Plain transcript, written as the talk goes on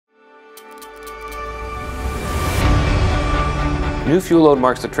New fuel load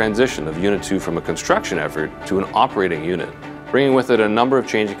marks the transition of Unit 2 from a construction effort to an operating unit, bringing with it a number of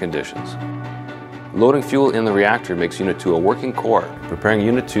changing conditions. Loading fuel in the reactor makes Unit 2 a working core, preparing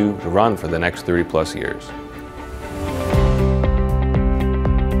Unit 2 to run for the next 30+ years.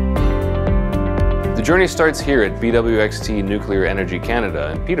 The journey starts here at BWXT Nuclear Energy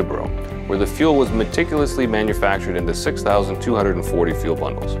Canada in Peterborough, where the fuel was meticulously manufactured into 6,240 fuel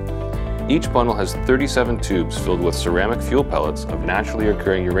bundles. Each bundle has 37 tubes filled with ceramic fuel pellets of naturally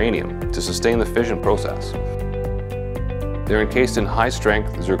occurring uranium to sustain the fission process. They're encased in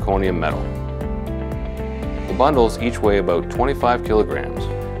high-strength zirconium metal. The bundles each weigh about 25 kilograms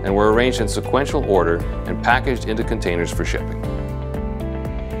and were arranged in sequential order and packaged into containers for shipping.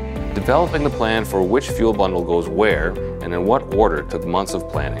 Developing the plan for which fuel bundle goes where and in what order took months of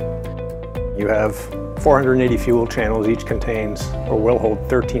planning. You have 480 fuel channels, each contains or will hold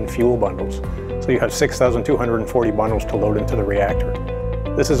 13 fuel bundles. So you have 6,240 bundles to load into the reactor.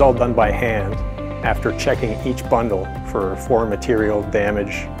 This is all done by hand after checking each bundle for foreign material,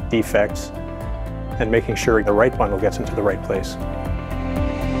 damage, defects, and making sure the right bundle gets into the right place.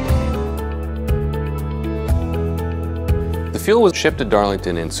 The fuel was shipped to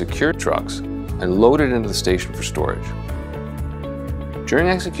Darlington in secure trucks and loaded into the station for storage. During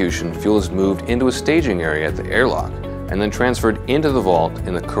execution, fuel is moved into a staging area at the airlock and then transferred into the vault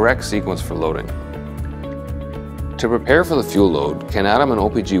in the correct sequence for loading. To prepare for the fuel load, Canadim and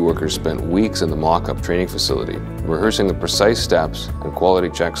OPG workers spent weeks in the mock-up training facility, rehearsing the precise steps and quality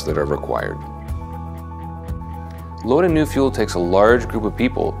checks that are required. Loading new fuel takes a large group of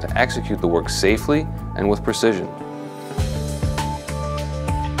people to execute the work safely and with precision.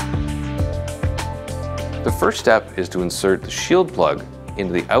 The first step is to insert the shield plug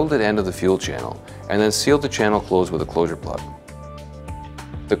into the outlet end of the fuel channel and then seal the channel closed with a closure plug.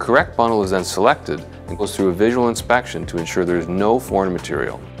 The correct bundle is then selected and goes through a visual inspection to ensure there is no foreign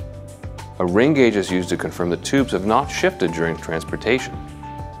material. A ring gauge is used to confirm the tubes have not shifted during transportation.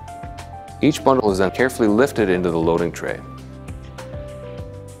 Each bundle is then carefully lifted into the loading tray.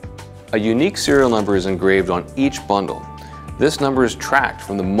 A unique serial number is engraved on each bundle. This number is tracked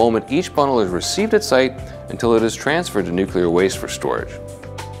from the moment each bundle is received at site until it is transferred to nuclear waste for storage.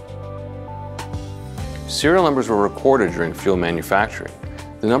 Serial numbers were recorded during fuel manufacturing.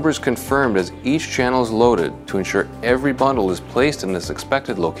 The number is confirmed as each channel is loaded to ensure every bundle is placed in its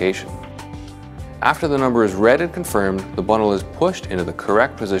expected location. After the number is read and confirmed, the bundle is pushed into the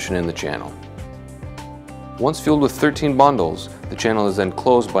correct position in the channel. Once fueled with 13 bundles, the channel is then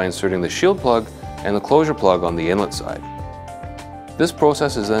closed by inserting the shield plug and the closure plug on the inlet side. This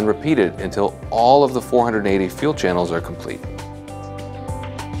process is then repeated until all of the 480 fuel channels are complete.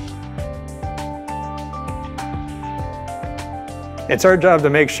 It's our job to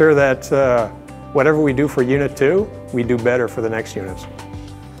make sure that whatever we do for Unit 2, we do better for the next units.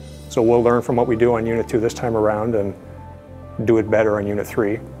 So we'll learn from what we do on Unit 2 this time around and do it better on Unit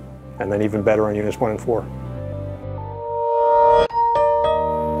 3, and then even better on Units 1 and 4.